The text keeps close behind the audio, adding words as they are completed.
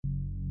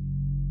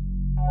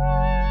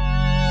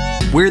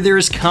Where there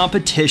is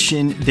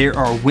competition, there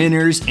are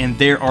winners and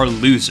there are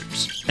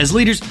losers. As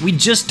leaders, we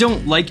just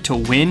don't like to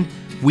win,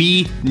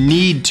 we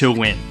need to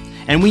win.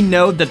 And we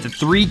know that the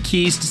 3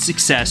 keys to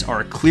success are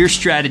a clear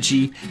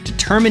strategy,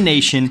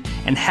 determination,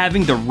 and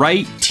having the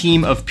right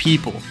team of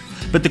people.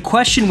 But the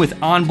question with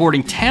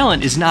onboarding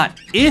talent is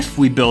not if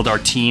we build our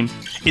team,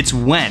 it's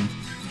when.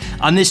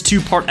 On this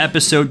 2-part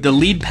episode, the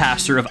lead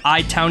pastor of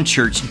iTown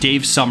Church,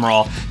 Dave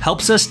Summerall,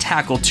 helps us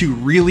tackle 2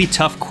 really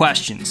tough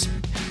questions.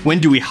 When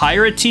do we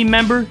hire a team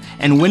member?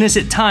 And when is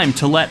it time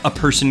to let a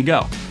person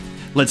go?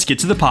 Let's get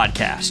to the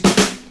podcast.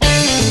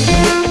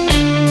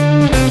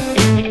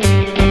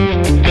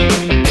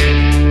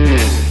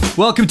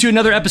 Welcome to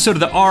another episode of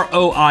the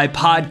ROI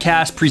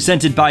Podcast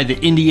presented by the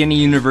Indiana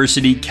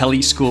University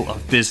Kelley School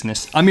of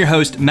Business. I'm your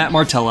host, Matt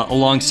Martella,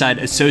 alongside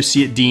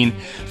Associate Dean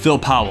Phil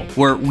Powell,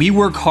 where we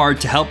work hard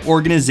to help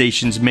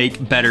organizations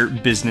make better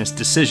business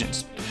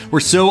decisions. We're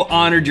so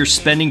honored you're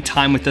spending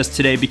time with us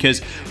today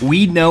because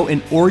we know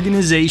an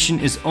organization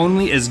is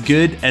only as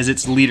good as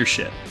its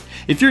leadership.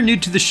 If you're new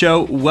to the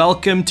show,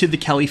 welcome to the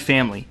Kelley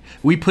family.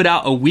 We put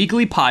out a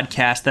weekly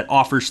podcast that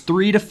offers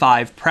 3 to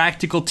 5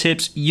 practical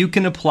tips you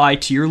can apply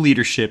to your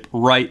leadership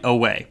right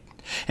away.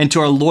 And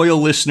to our loyal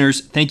listeners,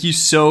 thank you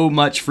so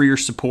much for your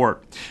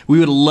support. We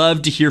would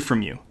love to hear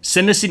from you.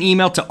 Send us an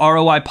email to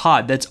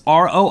ROIPod, that's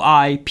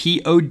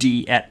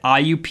ROIPOD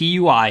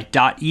 @iupui.edu,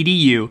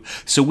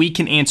 so we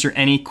can answer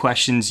any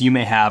questions you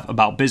may have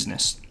about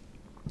business.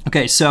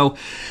 Okay, so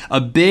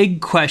a big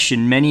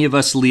question many of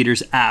us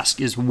leaders ask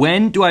is,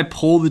 when do I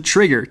pull the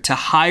trigger to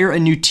hire a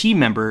new team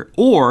member,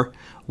 or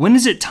when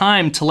is it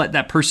time to let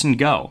that person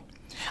go?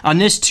 On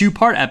this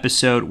 2-part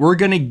episode, we're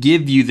going to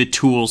give you the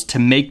tools to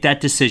make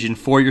that decision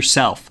for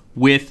yourself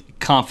with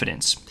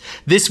confidence.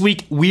 This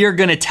week, we are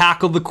going to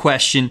tackle the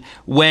question,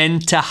 when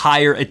to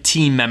hire a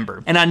team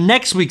member. And on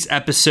next week's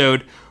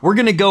episode, we're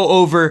going to go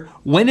over,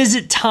 when is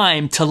it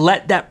time to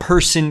let that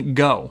person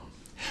go?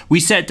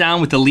 We sat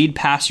down with the lead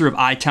pastor of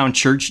iTown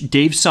Church,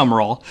 Dave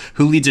Summerall,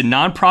 who leads a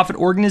nonprofit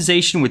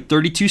organization with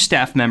 32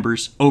 staff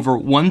members, over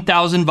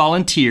 1,000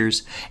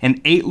 volunteers, and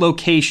 8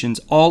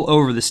 locations all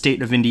over the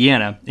state of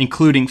Indiana,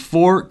 including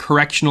 4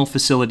 correctional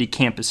facility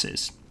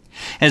campuses.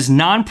 As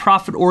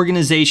nonprofit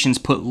organizations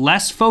put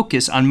less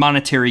focus on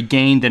monetary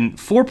gain than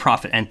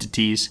for-profit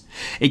entities,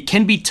 it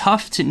can be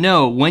tough to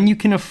know when you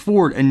can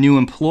afford a new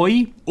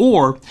employee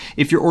or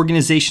if your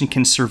organization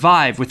can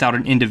survive without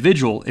an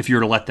individual if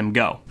you're to let them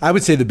go. I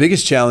would say the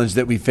biggest challenge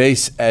that we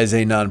face as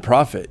a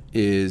nonprofit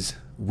is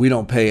we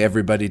don't pay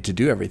everybody to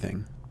do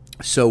everything.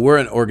 So we're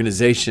an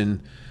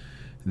organization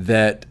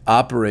that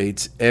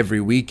operates every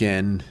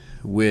weekend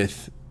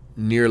with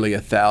nearly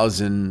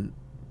 1,000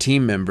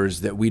 team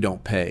members that we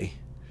don't pay.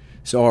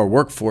 So our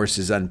workforce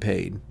is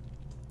unpaid,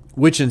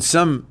 which in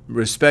some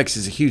respects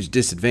is a huge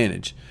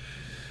disadvantage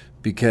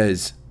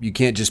because you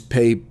can't just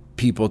pay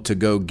people to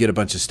go get a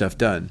bunch of stuff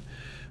done.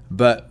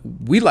 But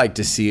we like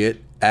to see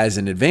it as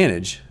an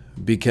advantage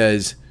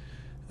because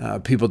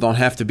people don't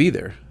have to be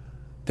there.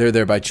 They're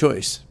there by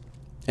choice.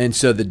 And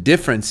so the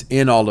difference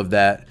in all of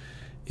that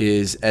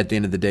is, at the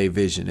end of the day,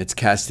 vision. It's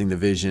casting the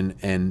vision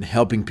and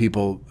helping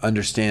people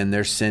understand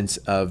their sense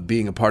of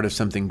being a part of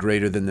something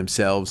greater than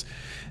themselves,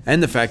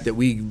 and the fact that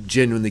we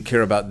genuinely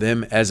care about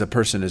them as a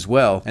person as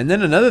well. And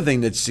then another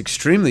thing that's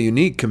extremely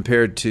unique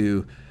compared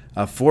to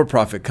a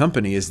for-profit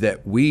company is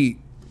that we,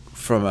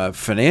 from a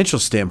financial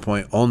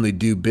standpoint, only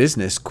do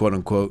business, quote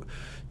unquote,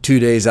 2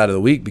 days out of the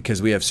week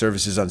because we have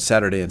services on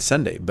Saturday and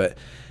Sunday. But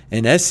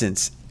in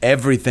essence,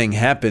 everything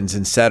happens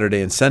in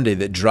Saturday and Sunday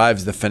that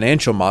drives the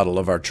financial model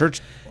of our church.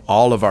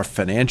 All of our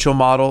financial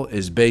model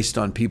is based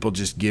on people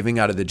just giving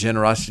out of the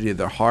generosity of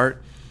their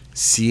heart,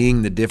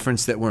 seeing the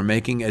difference that we're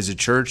making as a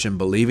church and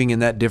believing in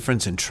that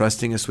difference and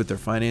trusting us with their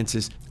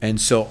finances.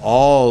 And so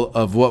all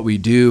of what we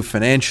do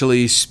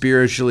financially,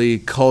 spiritually,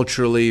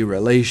 culturally,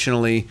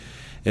 relationally,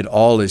 it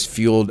all is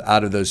fueled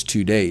out of those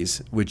 2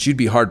 days, which you'd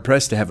be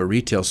hard-pressed to have a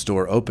retail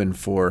store open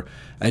for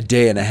a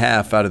day and a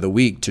half out of the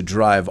week to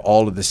drive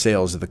all of the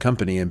sales of the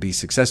company and be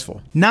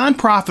successful.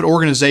 Nonprofit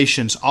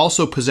organizations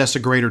also possess a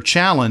greater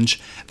challenge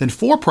than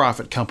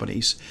for-profit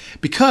companies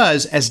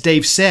because, as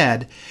Dave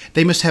said,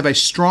 they must have a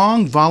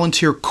strong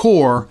volunteer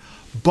core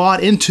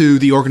bought into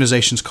the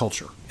organization's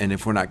culture. And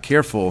if we're not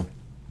careful,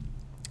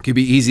 it could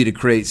be easy to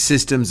create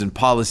systems and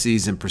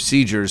policies and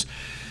procedures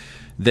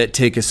that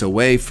take us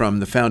away from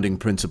the founding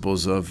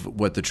principles of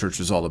what the church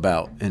was all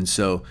about. And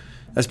so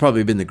that's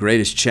probably been the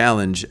greatest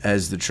challenge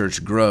as the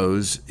church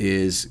grows,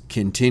 is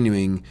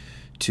continuing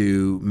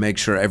to make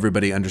sure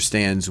everybody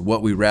understands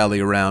what we rally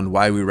around,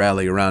 why we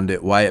rally around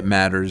it, why it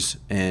matters,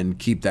 and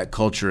keep that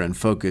culture and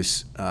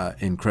focus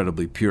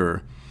incredibly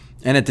pure.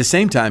 And at the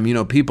same time,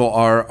 people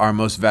are our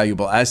most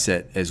valuable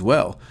asset as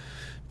well,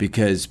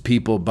 because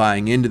people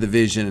buying into the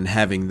vision and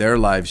having their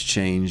lives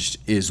changed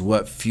is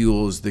what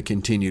fuels the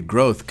continued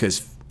growth,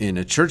 because in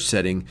a church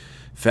setting,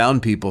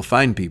 found people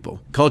find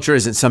people. Culture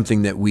isn't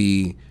something that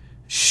we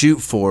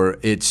shoot for,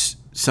 it's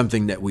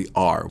something that we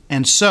are.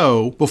 And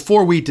so,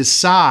 before we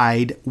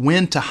decide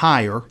when to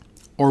hire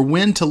or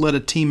when to let a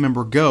team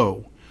member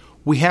go,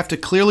 we have to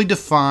clearly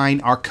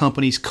define our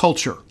company's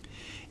culture.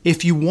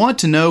 If you want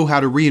to know how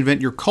to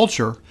reinvent your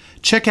culture,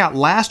 check out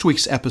last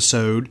week's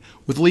episode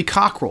with Lee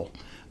Cockrell,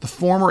 the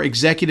former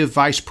Executive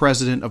Vice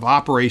President of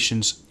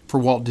Operations for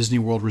Walt Disney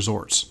World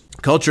Resorts.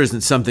 Culture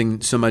isn't something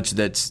so much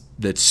that's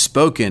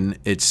spoken,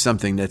 it's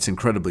something that's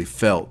incredibly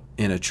felt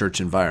in a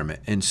church environment.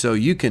 And so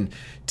you can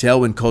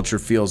tell when culture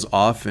feels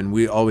off, and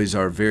we always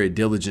are very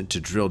diligent to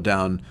drill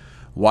down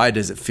why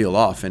does it feel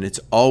off? And it's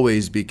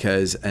always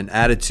because an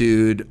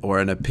attitude or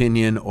an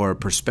opinion or a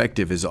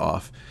perspective is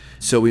off.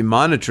 So we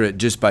monitor it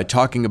just by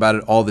talking about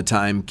it all the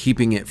time,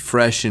 keeping it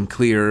fresh and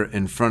clear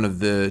in front of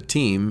the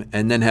team,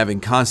 and then having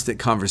constant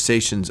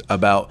conversations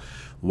about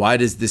why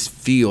does this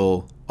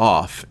feel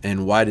off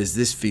and why does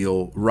this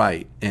feel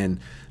right? And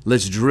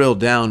let's drill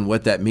down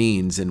what that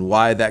means and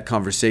why that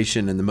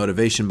conversation and the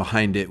motivation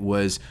behind it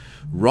was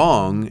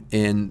wrong,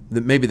 and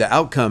maybe the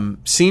outcome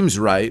seems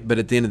right, but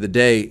at the end of the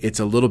day, it's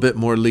a little bit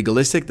more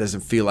legalistic,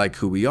 doesn't feel like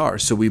who we are.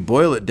 So we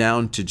boil it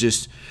down to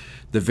just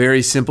the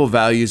very simple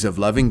values of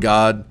loving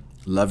God,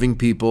 loving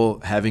people,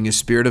 having a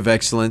spirit of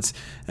excellence,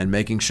 and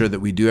making sure that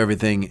we do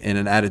everything in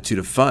an attitude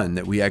of fun,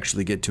 that we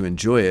actually get to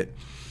enjoy it.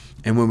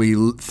 And when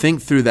we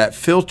think through that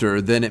filter,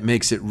 then it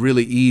makes it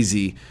really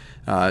easy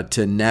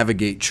to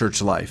navigate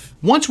church life.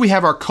 Once we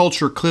have our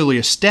culture clearly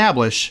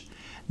established,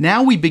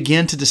 now we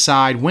begin to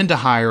decide when to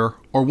hire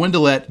or when to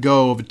let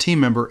go of a team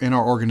member in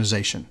our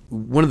organization.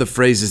 One of the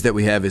phrases that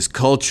we have is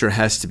culture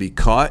has to be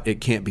caught, it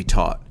can't be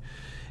taught.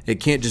 It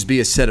can't just be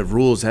a set of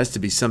rules, it has to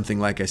be something,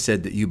 like I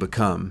said, that you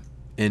become.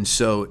 And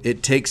so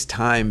it takes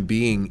time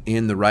being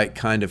in the right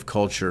kind of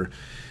culture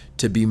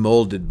to be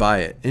molded by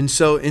it. And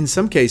so in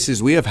some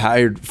cases, we have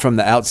hired from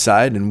the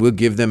outside, and we'll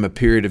give them a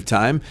period of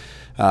time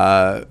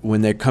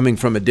when they're coming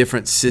from a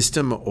different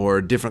system or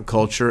a different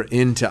culture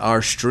into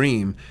our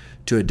stream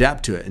to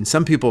adapt to it. And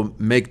some people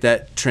make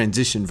that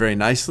transition very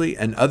nicely,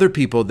 and other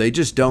people, they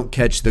just don't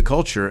catch the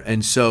culture.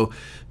 And so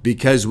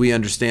because we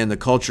understand the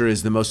culture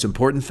is the most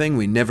important thing,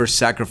 we never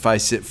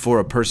sacrifice it for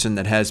a person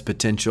that has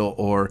potential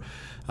or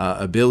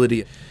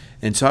ability.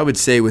 And so I would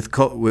say with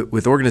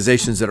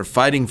organizations that are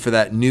fighting for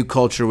that new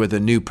culture with a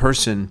new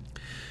person,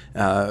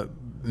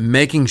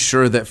 making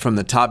sure that from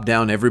the top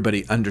down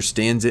everybody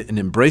understands it and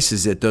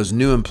embraces it, those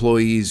new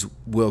employees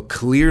will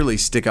clearly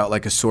stick out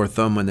like a sore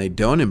thumb when they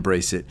don't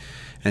embrace it.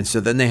 And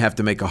so then they have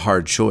to make a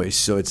hard choice.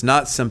 So it's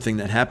not something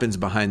that happens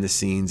behind the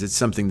scenes. It's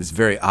something that's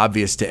very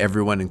obvious to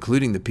everyone,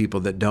 including the people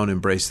that don't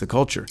embrace the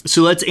culture.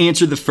 So let's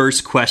answer the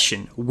first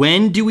question.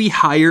 When do we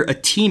hire a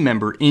team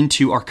member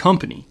into our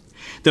company?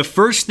 The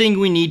first thing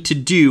we need to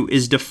do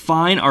is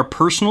define our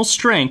personal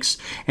strengths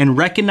and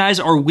recognize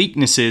our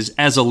weaknesses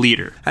as a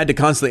leader. I had to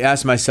constantly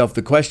ask myself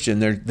the question,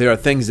 there are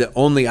things that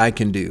only I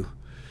can do.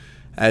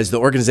 As the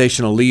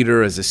organizational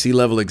leader, as a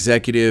C-level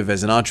executive,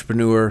 as an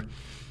entrepreneur,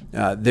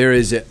 there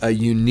is a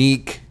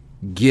unique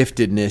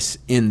giftedness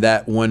in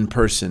that one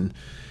person.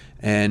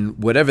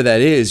 And whatever that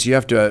is, you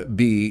have to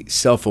be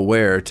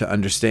self-aware to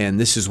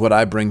understand this is what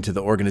I bring to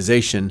the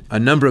organization. A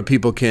number of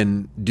people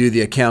can do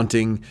the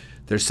accounting.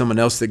 There's someone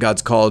else that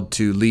God's called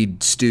to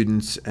lead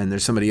students, and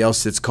there's somebody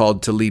else that's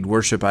called to lead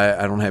worship.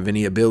 I don't have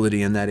any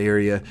ability in that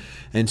area.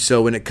 And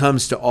so when it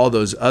comes to all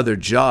those other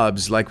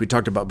jobs, like we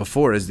talked about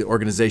before, as the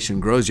organization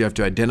grows, you have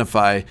to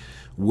identify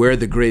where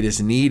the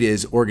greatest need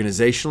is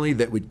organizationally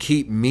that would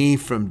keep me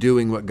from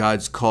doing what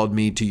God's called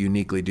me to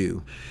uniquely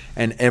do.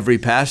 And every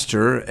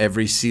pastor,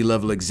 every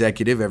C-level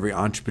executive, every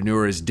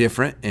entrepreneur is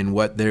different in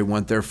what they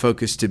want their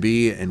focus to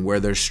be and where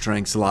their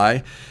strengths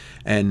lie.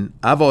 And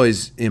I've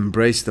always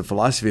embraced the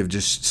philosophy of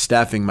just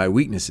staffing my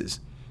weaknesses.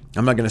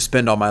 I'm not going to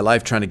spend all my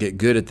life trying to get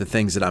good at the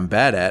things that I'm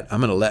bad at.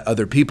 I'm going to let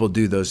other people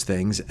do those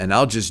things, and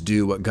I'll just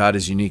do what God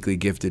has uniquely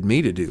gifted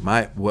me to do,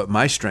 what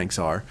my strengths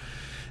are.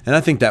 And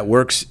I think that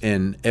works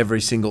in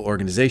every single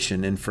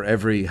organization. And for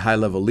every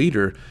high-level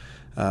leader,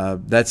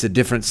 that's a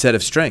different set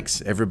of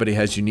strengths. Everybody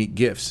has unique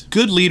gifts.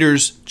 Good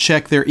leaders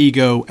check their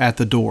ego at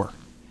the door.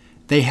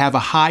 They have a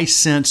high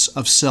sense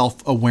of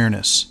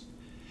self-awareness.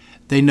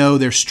 They know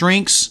their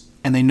strengths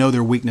and they know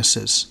their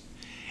weaknesses.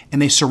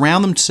 And they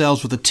surround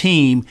themselves with a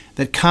team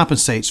that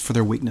compensates for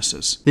their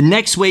weaknesses. The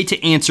next way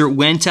to answer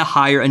when to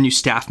hire a new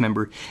staff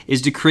member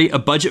is to create a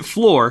budget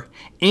floor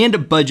and a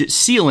budget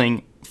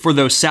ceiling for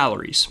those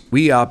salaries.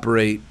 We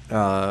operate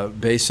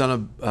based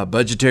on a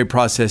budgetary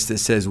process that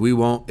says we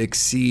won't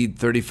exceed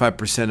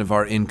 35% of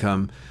our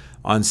income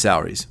on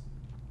salaries.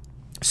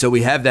 So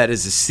we have that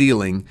as a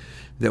ceiling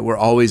that we're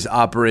always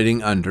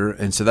operating under,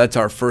 and so that's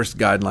our first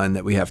guideline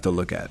that we have to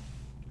look at.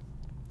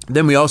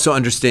 Then we also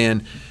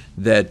understand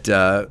that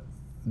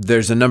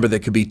there's a number that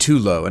could be too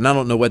low, and I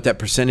don't know what that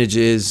percentage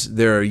is.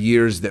 There are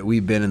years that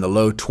we've been in the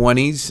low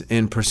 20s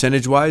in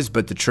percentage-wise,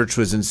 but the church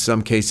was in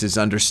some cases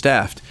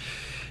understaffed.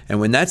 And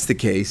when that's the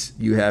case,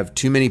 you have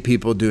too many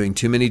people doing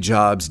too many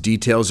jobs,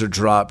 details are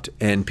dropped,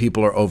 and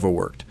people are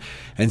overworked.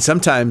 And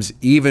sometimes,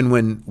 even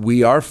when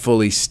we are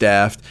fully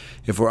staffed,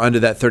 if we're under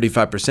that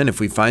 35%,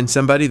 if we find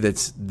somebody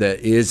that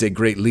is a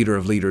great leader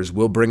of leaders,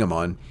 we'll bring them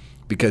on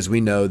because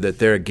we know that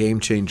they're a game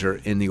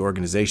changer in the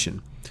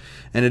organization.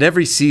 And at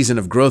every season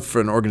of growth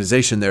for an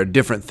organization, there are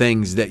different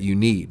things that you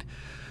need.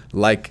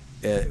 Like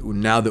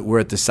now that we're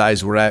at the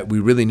size we're at, we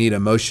really need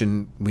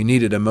we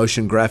needed a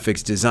motion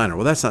graphics designer.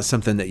 Well, that's not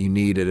something that you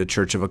need at a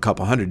church of a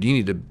couple hundred. You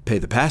need to pay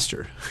the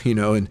pastor,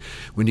 and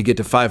when you get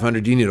to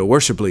 500, you need a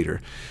worship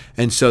leader.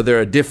 And so there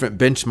are different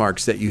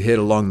benchmarks that you hit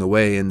along the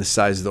way in the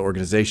size of the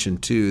organization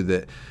too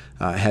that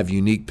have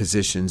unique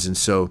positions. And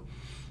so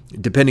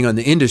depending on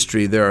the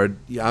industry, there are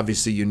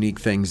obviously unique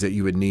things that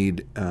you would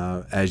need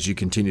as you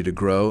continue to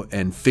grow,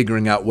 and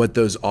figuring out what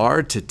those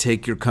are to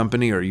take your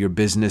company or your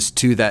business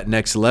to that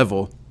next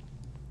level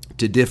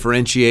to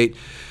differentiate.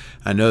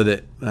 I know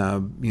that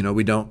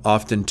we don't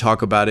often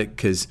talk about it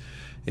because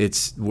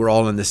we're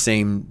all in the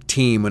same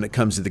team when it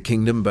comes to the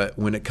kingdom, but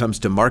when it comes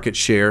to market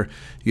share,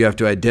 you have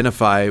to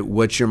identify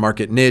what's your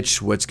market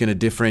niche, what's going to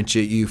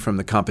differentiate you from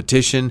the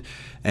competition,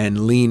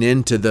 and lean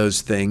into those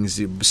things.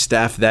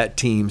 Staff that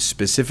team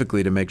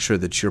specifically to make sure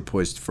that you're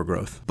poised for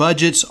growth.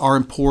 Budgets are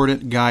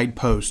important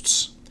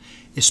guideposts,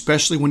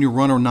 especially when you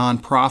run a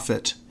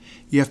nonprofit.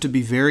 You have to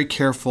be very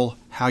careful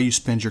how you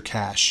spend your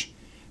cash,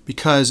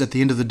 because at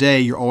the end of the day,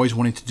 you're always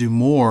wanting to do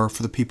more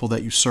for the people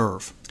that you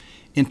serve.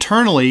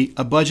 Internally,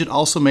 a budget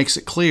also makes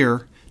it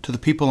clear to the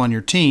people on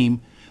your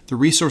team the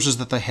resources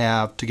that they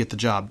have to get the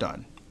job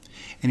done.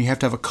 And you have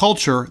to have a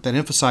culture that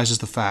emphasizes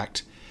the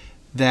fact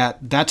that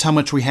that's how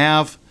much we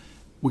have.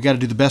 We got to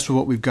do the best with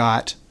what we've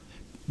got,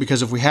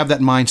 because if we have that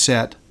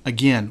mindset,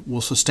 again,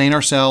 we'll sustain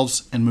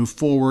ourselves and move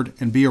forward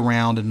and be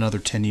around in another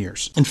 10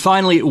 years. And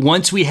finally,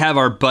 once we have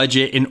our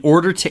budget, in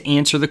order to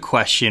answer the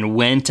question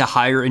when to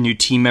hire a new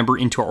team member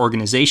into our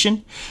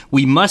organization,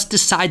 we must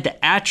decide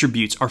the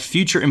attributes our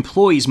future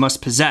employees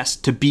must possess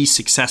to be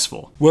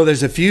successful. Well,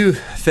 there's a few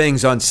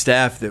things on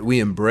staff that we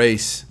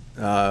embrace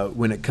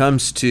when it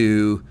comes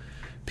to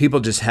people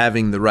just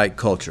having the right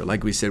culture.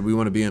 Like we said, we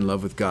want to be in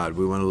love with God.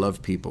 We want to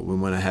love people. We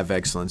want to have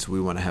excellence.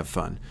 We want to have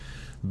fun.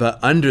 But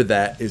under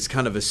that is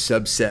kind of a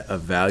subset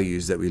of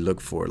values that we look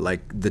for.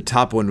 Like the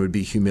top one would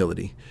be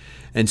humility.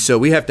 And so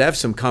we have to have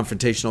some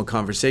confrontational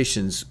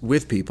conversations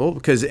with people,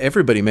 because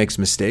everybody makes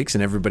mistakes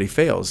and everybody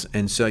fails.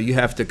 And so you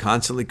have to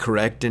constantly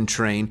correct and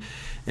train.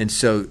 And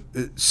so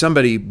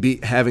somebody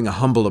having a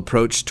humble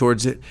approach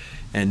towards it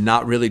and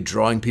not really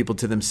drawing people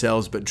to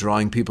themselves, but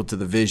drawing people to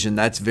the vision,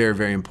 that's very,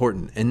 very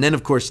important. And then,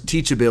 of course,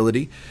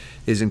 teachability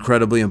is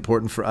incredibly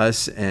important for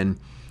us. And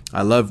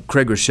I love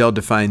Craig Rochelle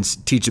defines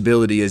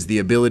teachability as the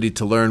ability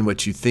to learn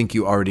what you think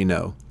you already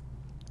know.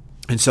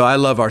 And so I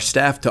love our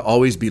staff to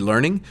always be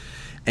learning.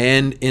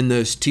 And in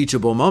those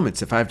teachable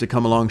moments, if I have to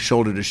come along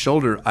shoulder to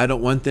shoulder, I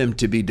don't want them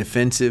to be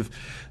defensive.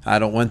 I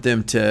don't want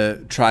them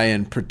to try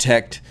and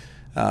protect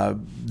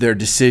their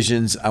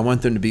decisions. I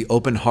want them to be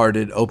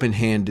open-hearted,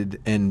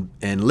 open-handed, and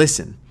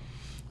listen.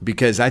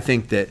 Because I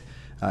think that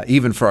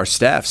even for our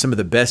staff, some of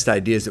the best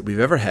ideas that we've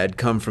ever had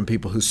come from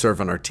people who serve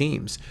on our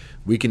teams.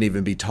 We can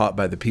even be taught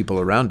by the people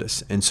around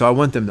us. And so I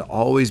want them to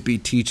always be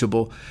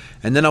teachable.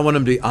 And then I want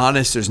them to be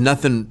honest. There's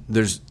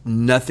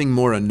nothing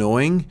more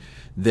annoying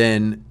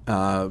than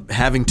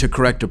having to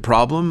correct a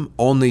problem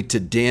only to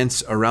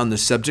dance around the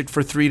subject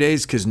for 3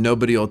 days, because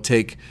nobody will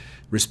take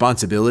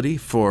responsibility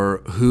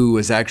for who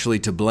is actually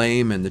to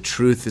blame, and the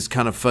truth is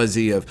kind of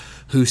fuzzy of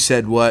who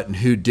said what and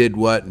who did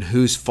what and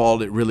whose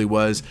fault it really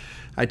was.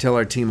 I tell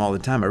our team all the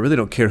time, I really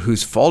don't care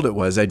whose fault it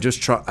was. I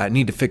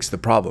need to fix the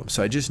problem.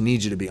 So I just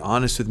need you to be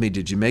honest with me.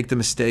 Did you make the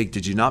mistake?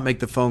 Did you not make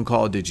the phone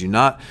call? Did you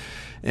not,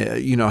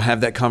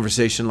 have that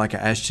conversation like I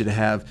asked you to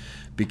have?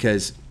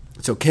 Because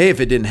it's okay if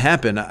it didn't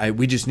happen.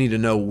 We just need to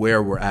know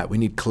where we're at. We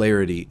need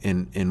clarity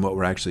in what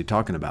we're actually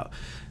talking about.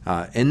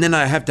 And then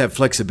I have to have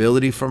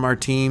flexibility from our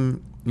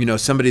team.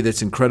 Somebody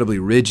that's incredibly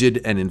rigid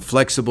and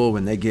inflexible,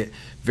 when they get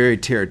very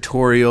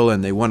territorial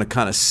and they want to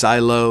kind of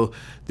silo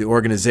the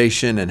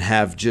organization and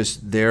have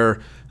just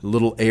their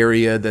little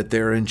area that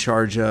they're in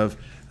charge of,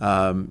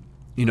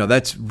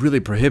 that's really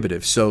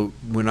prohibitive. So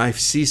when I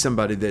see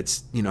somebody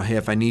that's, hey,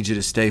 if I need you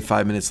to stay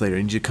 5 minutes later,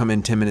 I need you to come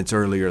in 10 minutes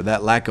earlier,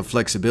 that lack of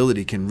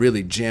flexibility can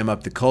really jam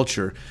up the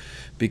culture,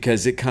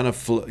 because it kind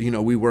of,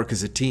 we work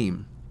as a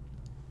team.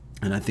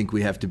 And I think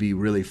we have to be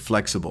really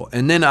flexible.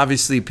 And then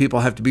obviously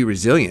people have to be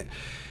resilient.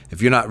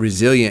 If you're not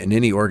resilient in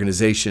any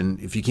organization,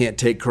 if you can't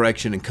take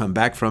correction and come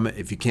back from it,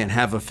 if you can't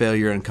have a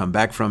failure and come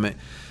back from it,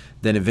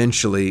 then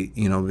eventually,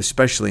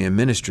 especially in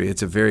ministry,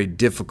 it's a very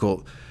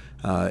difficult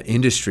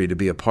industry to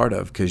be a part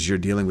of, because you're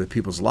dealing with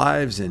people's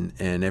lives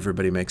and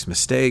everybody makes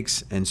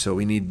mistakes. And so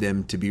we need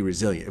them to be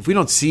resilient. If we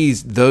don't see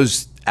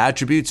those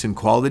attributes and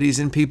qualities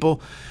in people,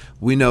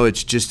 we know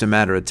it's just a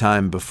matter of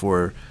time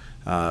before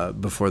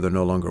they're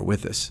no longer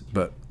with us.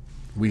 But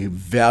we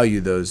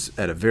value those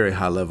at a very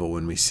high level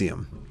when we see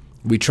them.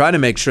 We try to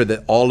make sure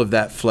that all of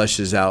that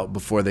fleshes out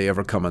before they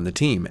ever come on the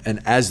team.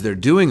 And as they're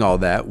doing all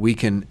that, we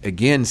can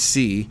again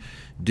see,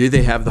 do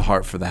they have the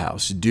heart for the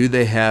house? Do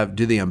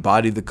they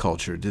embody the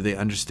culture? Do they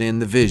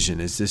understand the vision?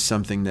 Is this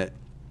something that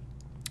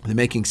they're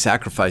making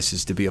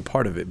sacrifices to be a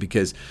part of it?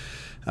 Because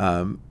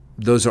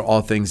those are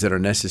all things that are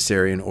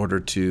necessary in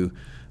order to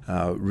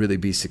really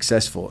be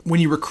successful. When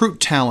you recruit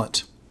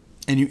talent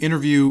and you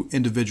interview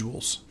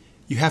individuals,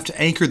 You have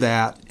to anchor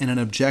that in an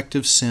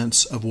objective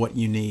sense of what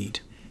you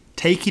need.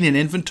 Taking an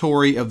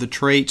inventory of the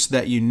traits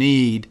that you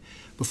need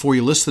before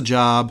you list the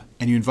job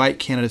and you invite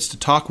candidates to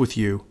talk with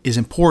you is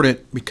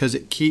important because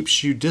it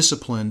keeps you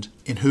disciplined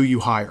in who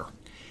you hire.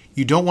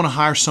 You don't want to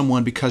hire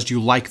someone because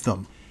you like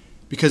them.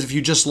 Because if you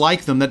just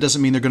like them, that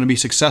doesn't mean they're going to be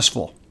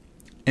successful.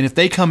 And if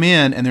they come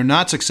in and they're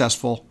not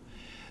successful,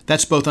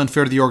 that's both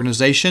unfair to the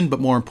organization, but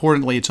more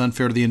importantly, it's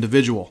unfair to the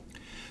individual.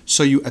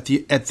 So you at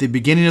the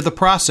beginning of the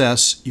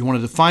process, you want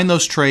to define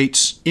those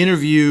traits,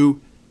 interview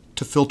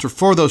to filter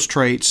for those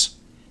traits,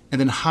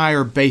 and then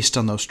hire based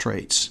on those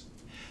traits.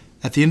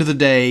 At the end of the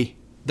day,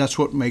 that's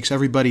what makes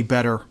everybody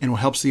better and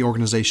what helps the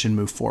organization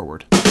move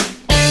forward.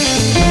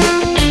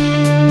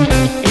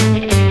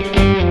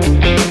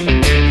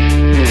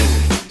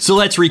 So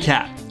let's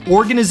recap.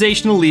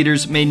 Organizational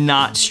leaders may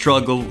not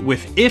struggle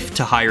with if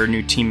to hire a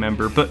new team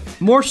member, but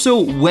more so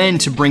when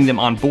to bring them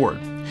on board.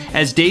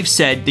 As Dave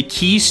said, the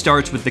key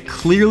starts with the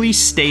clearly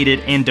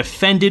stated and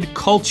defended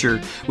culture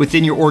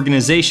within your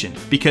organization,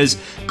 because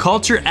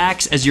culture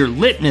acts as your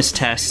litmus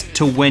test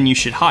to when you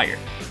should hire.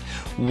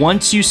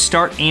 Once you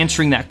start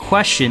answering that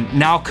question,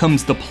 now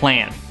comes the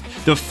plan.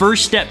 The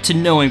first step to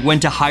knowing when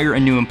to hire a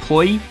new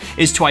employee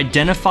is to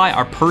identify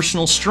our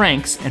personal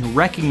strengths and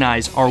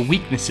recognize our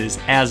weaknesses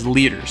as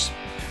leaders.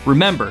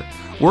 Remember,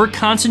 we're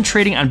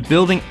concentrating on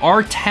building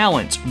our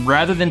talents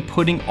rather than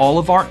putting all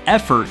of our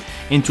effort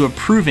into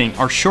improving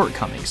our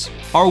shortcomings.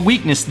 Our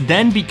weakness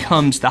then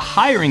becomes the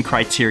hiring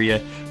criteria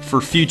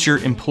for future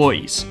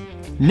employees.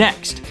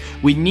 Next,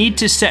 we need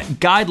to set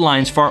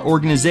guidelines for our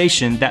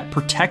organization that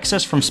protects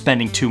us from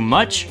spending too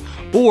much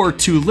or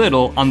too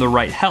little on the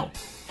right help.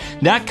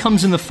 That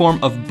comes in the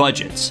form of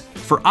budgets.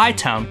 For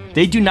iTown,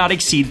 they do not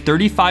exceed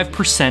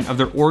 35% of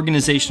their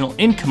organizational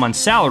income on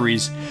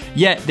salaries,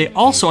 yet they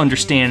also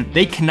understand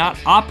they cannot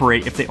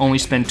operate if they only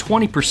spend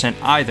 20%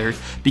 either,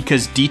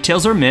 because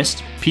details are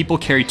missed, people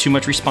carry too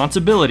much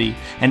responsibility,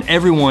 and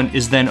everyone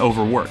is then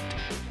overworked.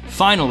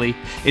 Finally,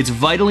 it's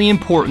vitally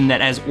important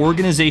that as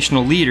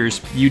organizational leaders,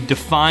 you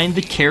define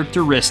the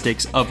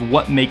characteristics of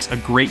what makes a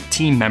great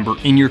team member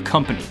in your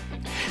company.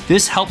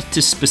 This helps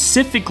to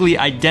specifically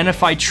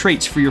identify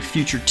traits for your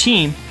future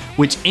team,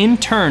 which in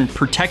turn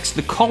protects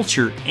the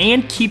culture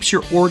and keeps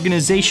your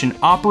organization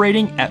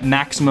operating at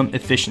maximum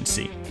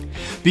efficiency.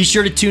 Be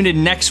sure to tune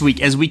in next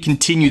week as we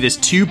continue this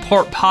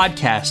two-part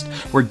podcast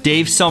where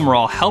Dave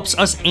Summerall helps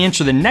us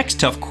answer the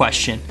next tough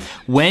question: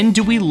 when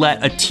do we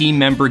let a team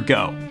member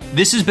go?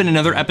 This has been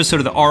another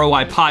episode of the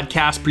ROI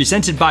Podcast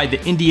presented by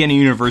the Indiana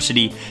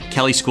University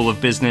Kelley School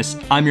of Business.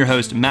 I'm your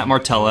host, Matt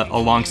Martella,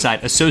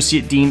 alongside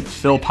Associate Dean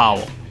Phil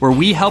Powell, where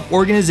we help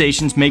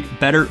organizations make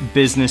better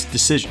business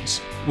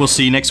decisions. We'll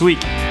see you next week.